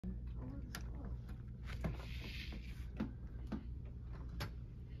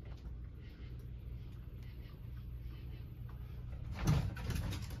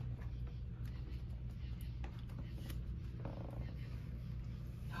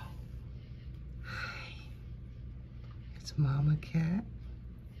That's Mama Cat.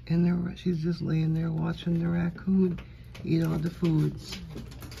 And she's just laying there watching the raccoon eat all the foods.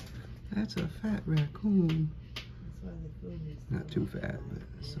 That's a fat raccoon. Not too fat, but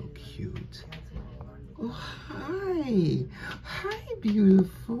so cute. Oh, hi. Hi,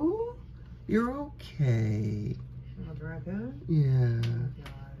 beautiful. You're okay. The raccoon? Yeah.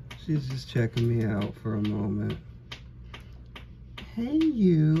 She's just checking me out for a moment. Hey,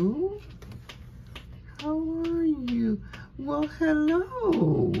 you. How are you? Well,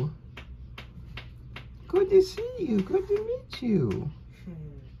 hello. Good to see you. Good to meet you.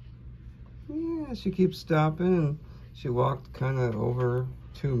 Yeah, she keeps stopping and she walked kind of over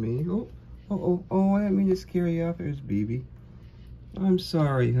to me. Oh, I didn't mean to scare you off. There's BeeBee. I'm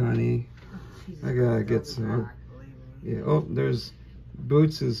sorry, honey. I gotta get some. Yeah, oh, there's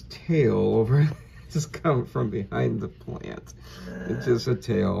Boots' tail over. Just coming from behind the plant. It's just a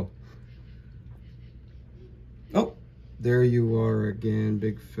tail. Oh, there you are again,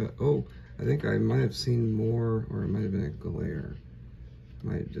 big fat. Oh, I think I might have seen more, or it might have been a glare.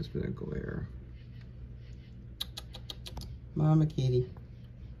 Might have just been a glare. Mama kitty.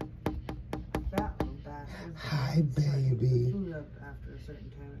 Hi, baby.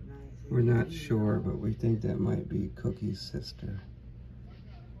 We're not sure, but we think that might be Cookie's sister.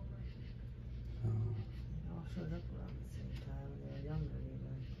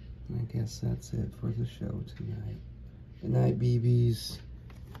 I guess that's it for the show tonight. Good night, BeeBees.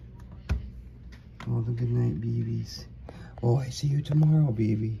 All the good night, BeeBees. Oh, I see you tomorrow,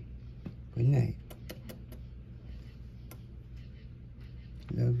 BeeBee. Good night.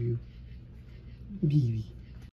 Love you. BeeBee.